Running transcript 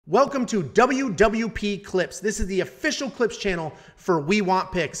Welcome to WWP Clips. This is the official Clips channel for We Want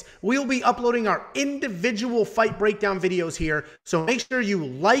Picks. We'll be uploading our individual fight breakdown videos here, so make sure you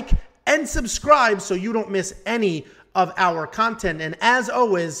like and subscribe so you don't miss any of our content. And as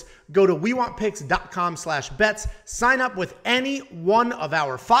always, go to wewantpicks.com/bets, sign up with any one of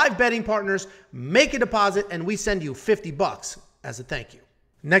our 5 betting partners, make a deposit, and we send you $50 as a thank you.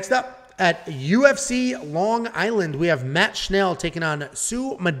 Next up, at UFC Long Island, we have Matt Schnell taking on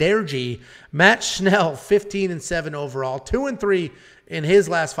Sumudaerji. Matt Schnell, 15-7 overall, 2-3 in his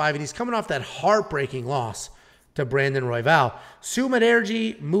last 5, and he's coming off that heartbreaking loss to Brandon Royval.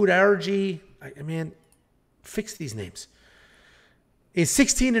 Sumudaerji, I mean, fix these names, is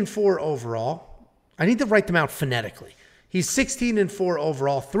 16-4 overall. I need to write them out phonetically. He's 16-4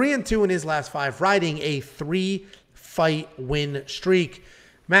 overall, 3-2 in his last 5, riding a 3-fight win streak.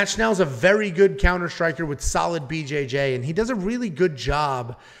 Matt Schnell's a very good counter striker with solid BJJ, and he does a really good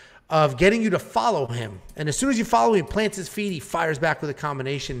job of getting you to follow him. And as soon as you follow him, he plants his feet, he fires back with a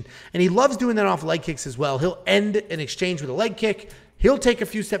combination. And he loves doing that off leg kicks as well. He'll end an exchange with a leg kick. He'll take a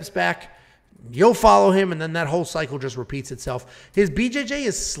few steps back. You'll follow him, and then that whole cycle just repeats itself. His BJJ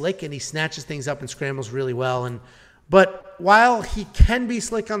is slick, and he snatches things up and scrambles really well. But while he can be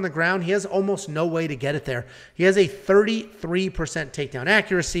slick on the ground, he has almost no way to get it there. He has a 33% takedown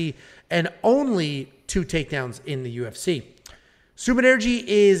accuracy and only 2 takedowns in the UFC. Sumudaerji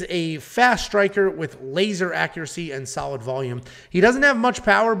is a fast striker with laser accuracy and solid volume. He doesn't have much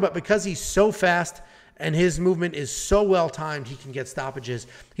power, but because he's so fast and his movement is so well timed, he can get stoppages.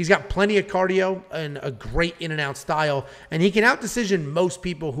 He's got plenty of cardio and a great in and out style, and he can out-decision most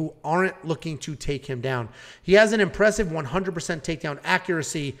people who aren't looking to take him down. He has an impressive 100% takedown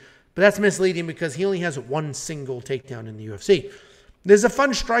accuracy, but that's misleading because he only has 1 single takedown in the UFC. There's a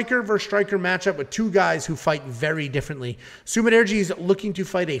fun striker versus striker matchup with 2 guys who fight very differently. Sumudaerji is looking to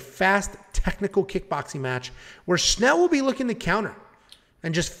fight a fast, technical kickboxing match where Schnell will be looking to counter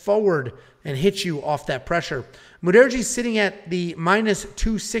and just forward and hit you off that pressure. Sumudaerji's sitting at the minus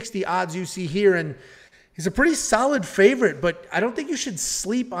 260 odds you see here, and he's a pretty solid favorite, but I don't think you should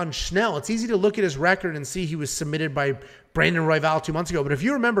sleep on Schnell. It's easy to look at his record and see he was submitted by Brandon Royval 2 months ago, but if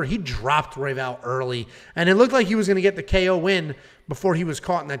you remember, he dropped Royval early, and it looked like he was going to get the KO win before he was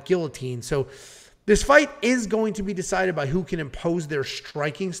caught in that guillotine. So this fight is going to be decided by who can impose their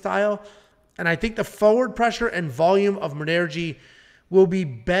striking style, and I think the forward pressure and volume of Sumudaerji will be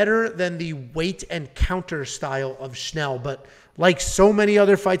better than the weight and counter style of Schnell. But like so many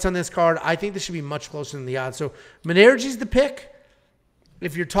other fights on this card, I think this should be much closer than the odds. So Sumudaerji's the pick.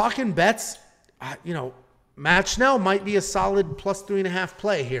 If you're talking bets, Matt Schnell might be a solid plus 3.5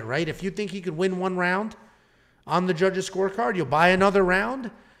 play here, right? If you think he could win 1 round on the judges' scorecard, you'll buy another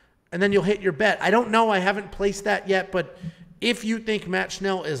round, and then you'll hit your bet. I don't know. I haven't placed that yet, but if you think Matt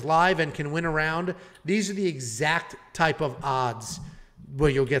Schnell is live and can win a round, these are the exact type of odds where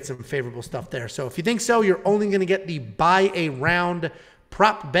you'll get some favorable stuff there. So if you think so, you're only going to get the buy a round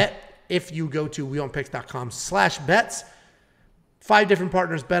prop bet if you go to wewantpicks.com/bets. 5 different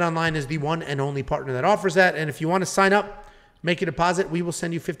partners. BetOnline is the one and only partner that offers that. And if you want to sign up, make a deposit, we will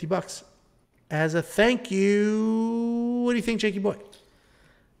send you $50 as a thank you. What do you think, Jakey boy?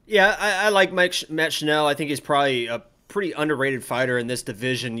 Yeah, I like Matt Schnell. I think he's probably a pretty underrated fighter in this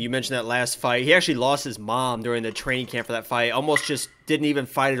division. You mentioned that last fight. He actually lost his mom during the training camp for that fight. Almost just didn't even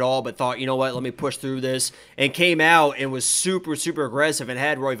fight at all, but thought, you know what, let me push through this, and came out and was super, super aggressive and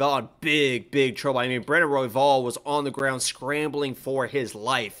had Royval in big trouble. I mean, Brandon Royval was on the ground scrambling for his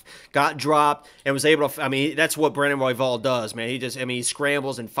life, got dropped, and was able to, I mean, that's what Brandon Royval does, man. He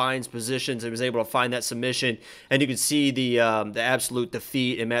scrambles and finds positions and was able to find that submission, and you could see the absolute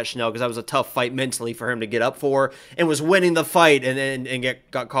defeat in Matt Schnell, because that was a tough fight mentally for him to get up for, and was winning the fight and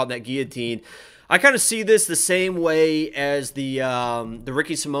got caught in that guillotine. I kind of see this the same way as the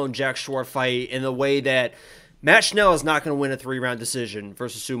Ricky Simon Jack Shore fight, in the way that Matt Schnell is not going to win a 3-round decision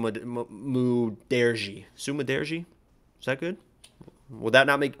versus Sumudaerji. Sumudaerji? Is that good? Will that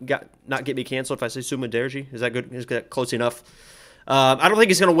not get me canceled if I say Sumudaerji? Is that good? Is that close enough? I don't think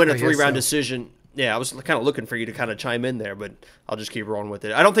he's going to win a 3-round decision. Yeah, I was kind of looking for you to kind of chime in there, but I'll just keep rolling with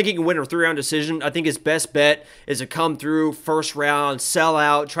it. I don't think he can win a 3-round decision. I think his best bet is to come through first round, sell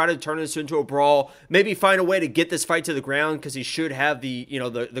out, try to turn this into a brawl, maybe find a way to get this fight to the ground, because he should have the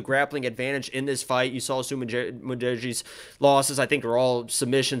grappling advantage in this fight. You saw Sumudaerji's losses. I think they're all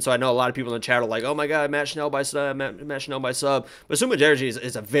submissions, so I know a lot of people in the chat are like, oh my God, Matt Schnell by sub, Matt Schnell by sub. But Sumudaerji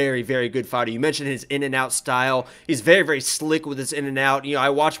is a very, very good fighter. You mentioned his in and out style. He's very, very slick with his in and out. I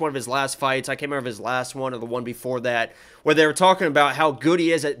watched one of his last fights. I can't remember of his last one or the one before that, where they were talking about how good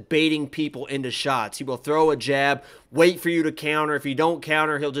he is at baiting people into shots. He will throw a jab, wait for you to counter. If you don't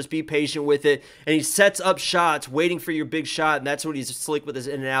counter, he'll just be patient with it. And he sets up shots waiting for your big shot, and that's what he's slick with his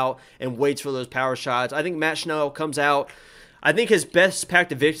in and out and waits for those power shots. I think Matt Schnell comes out. I think his best path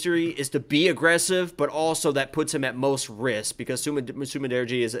to victory is to be aggressive, but also that puts him at most risk because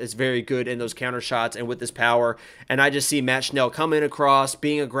Sumudaerji is very good in those counter shots and with his power. And I just see Matt Schnell coming across,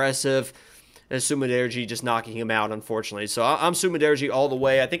 being aggressive, and Sumudaerji just knocking him out, unfortunately. So I'm Sumudaerji all the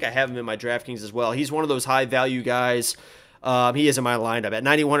way. I think I have him in my DraftKings as well. He's one of those high-value guys. He is in my lineup. At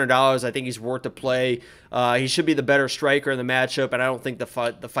 $9,100, I think he's worth the play. He should be the better striker in the matchup, and I don't think the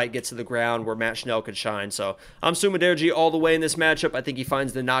fight gets to the ground where Matt Schnell could shine. So I'm Sumudaerji all the way in this matchup. I think he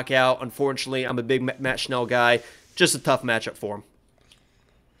finds the knockout. Unfortunately, I'm a big Matt Schnell guy. Just a tough matchup for him.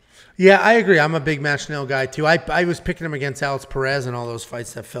 Yeah, I agree. I'm a big Matt Schnell guy, too. I was picking him against Alex Perez in all those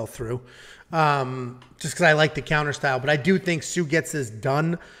fights that fell through just because I like the counter style. But I do think Sue gets this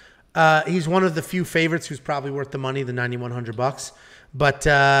done. He's one of the few favorites who's probably worth the money, the $9,100. But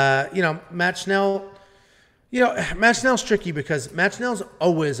Matt Schnell, Matt Schnell's tricky because Matt Schnell's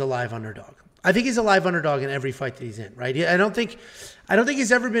always a live underdog. I think he's a live underdog in every fight that he's in, right? I don't think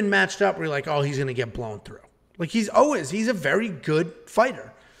he's ever been matched up where you're like, oh, he's going to get blown through. Like he's a very good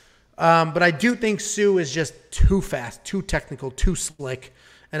fighter. But I do think Sue is just too fast, too technical, too slick.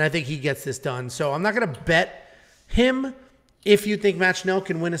 And I think he gets this done. So I'm not going to bet him. If you think Matt Schnell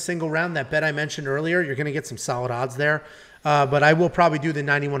can win a single round, that bet I mentioned earlier, you're going to get some solid odds there. But I will probably do the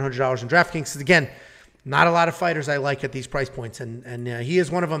 $9,100 in DraftKings. Because, again, not a lot of fighters I like at these price points. And he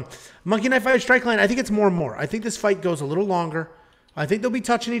is one of them. Monkey Knife Fight Strike Line, I think it's more and more. I think this fight goes a little longer. I think they'll be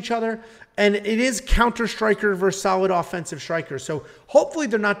touching each other. And it is counter striker versus solid offensive striker. So hopefully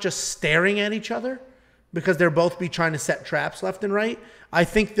they're not just staring at each other because they'll both be trying to set traps left and right. I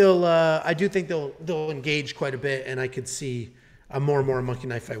think I do think they'll engage quite a bit, and I could see a more and more Monkey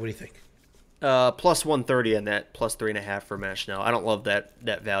Knife Fight. What do you think? Plus 130 and that plus 3.5 for Matt Schnell. I don't love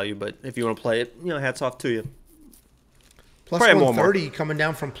that value, but if you want to play it, hats off to you. Plus 130 coming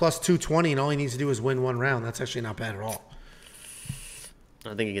down from plus 220, and all he needs to do is win one round. That's actually not bad at all.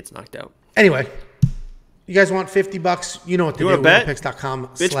 I think he gets knocked out. Anyway, you guys want $50? You know what to do.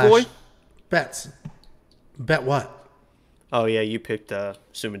 WinPicks.com/bets. Bet what? Oh yeah, you picked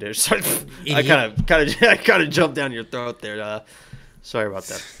Sumudaerji. I kind of jumped down your throat there. Sorry about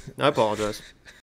that. I apologize.